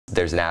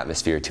There's an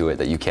atmosphere to it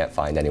that you can't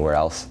find anywhere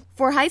else.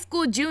 For high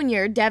school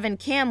junior Devin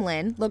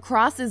Camlin,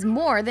 lacrosse is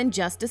more than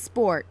just a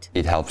sport.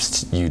 It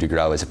helps you to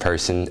grow as a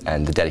person,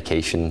 and the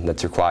dedication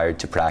that's required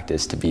to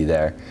practice, to be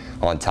there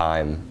on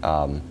time,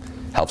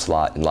 helps a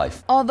lot in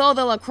life. Although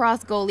the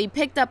lacrosse goalie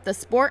picked up the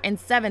sport in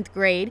 7th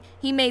grade,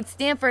 he made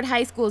Stamford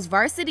High School's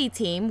varsity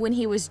team when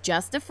he was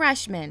just a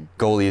freshman.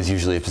 Goalie is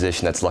usually a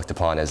position that's looked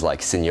upon as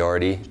like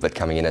seniority, but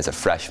coming in as a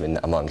freshman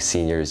among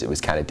seniors, it was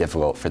kind of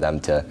difficult for them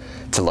to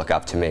look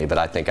up to me. But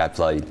I think I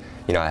played,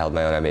 I held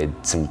my own. I made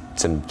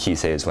some key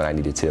saves when I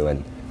needed to,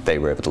 and they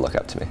were able to look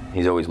up to me.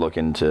 He's always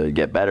looking to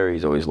get better.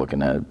 He's always looking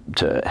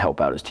to help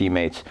out his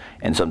teammates,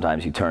 and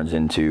sometimes he turns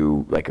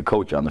into like a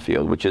coach on the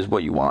field, which is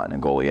what you want in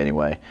a goalie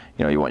anyway.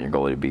 You want your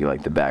goalie to be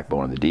like the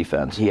backbone of the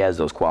defense. He has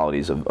those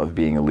qualities of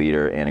being a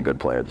leader and a good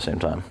player at the same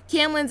time.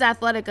 Camlin's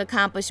athletic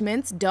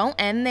accomplishments don't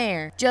end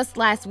there. Just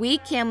last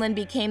week, Camlin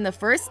became the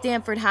first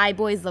Stamford High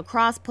boys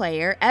lacrosse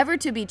player ever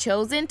to be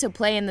chosen to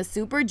play in the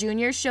Super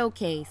Junior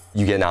Showcase.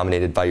 You get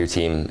nominated by your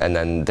team, and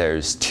then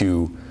there's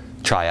 2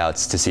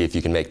 tryouts to see if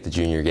you can make the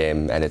junior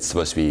game, and it's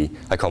supposed to be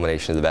a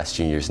culmination of the best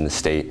juniors in the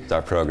state.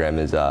 Our program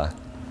is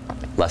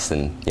less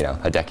than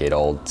a decade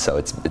old, so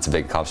it's a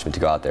big accomplishment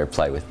to go out there and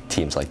play with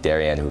teams like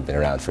Darien, who have been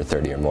around for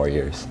 30 or more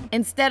years.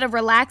 Instead of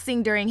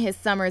relaxing during his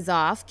summers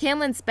off,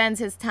 Camlin spends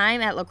his time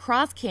at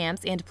lacrosse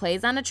camps and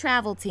plays on a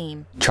travel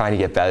team. Trying to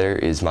get better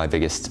is my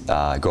biggest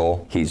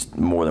goal. He's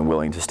more than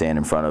willing to stand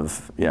in front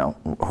of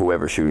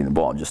whoever's shooting the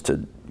ball just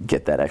to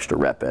get that extra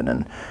rep in,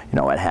 and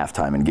at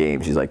halftime in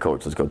games he's like,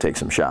 "Coach, let's go take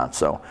some shots."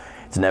 So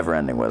it's never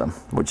ending with him,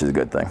 which is a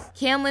good thing.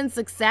 Camlin's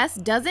success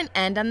doesn't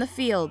end on the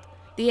field.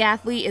 The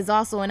athlete is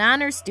also an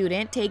honors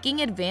student taking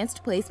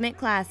advanced placement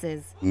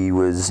classes. He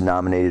was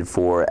nominated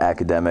for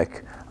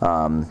academic,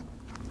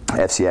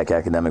 FCAC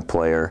academic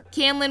player.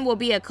 Camlin will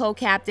be a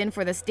co-captain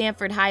for the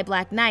Stamford High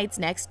Black Knights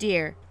next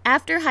year.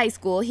 After high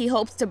school, he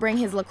hopes to bring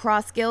his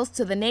lacrosse skills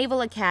to the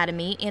Naval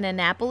Academy in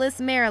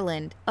Annapolis,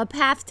 Maryland, a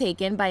path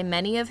taken by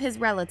many of his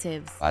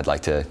relatives. I'd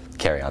like to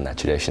carry on that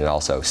tradition and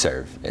also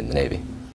serve in the Navy.